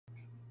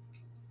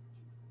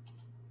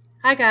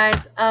Hi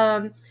guys.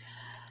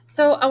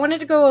 So I wanted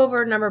to go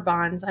over number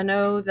bonds. I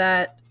know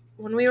that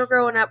when we were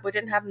growing up, we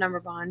didn't have number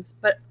bonds,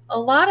 but a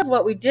lot of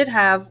what we did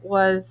have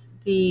was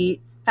the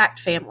fact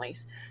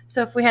families.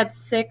 So if we had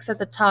six at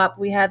the top,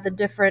 we had the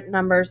different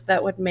numbers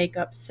that would make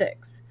up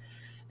six.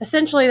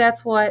 Essentially,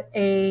 that's what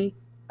a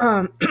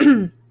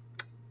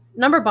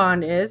number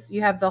bond is.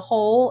 You have the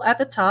whole at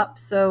the top,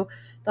 so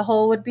the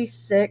whole would be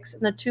six,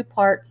 and the two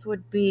parts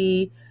would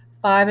be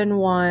five and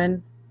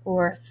one,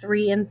 or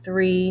three and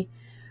three,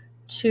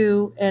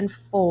 two, and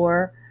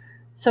four.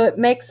 So it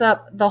makes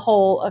up the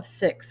whole of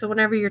six. So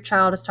whenever your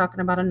child is talking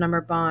about a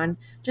number bond,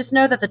 just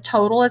know that the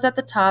total is at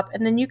the top,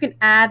 and then you can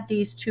add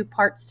these two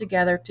parts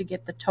together to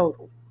get the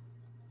total.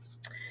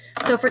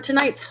 So for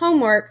tonight's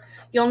homework,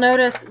 you'll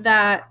notice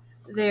that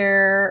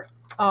there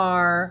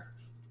are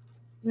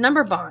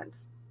number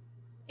bonds.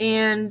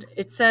 And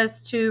it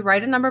says to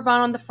write a number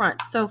bond on the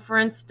front. So for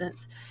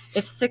instance,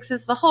 if six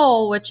is the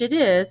whole, which it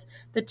is,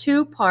 the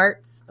two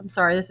parts, I'm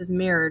sorry, this is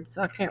mirrored,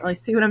 so I can't really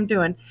see what I'm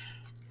doing.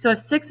 So if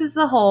six is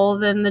the whole,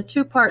 then the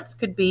two parts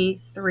could be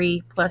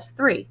 3 plus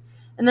 3.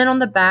 And then on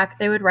the back,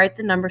 they would write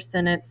the number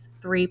sentence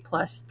 3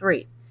 plus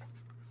 3.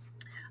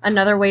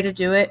 Another way to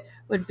do it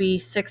would be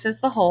 6 is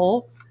the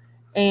whole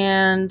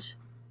and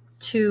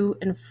 2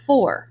 and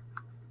 4.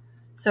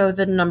 So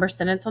the number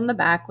sentence on the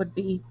back would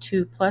be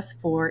 2 plus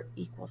 4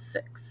 equals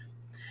 6.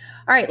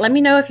 All right, let me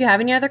know if you have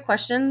any other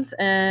questions,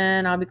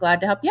 and I'll be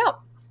glad to help you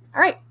out.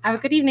 All right, have a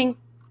good evening.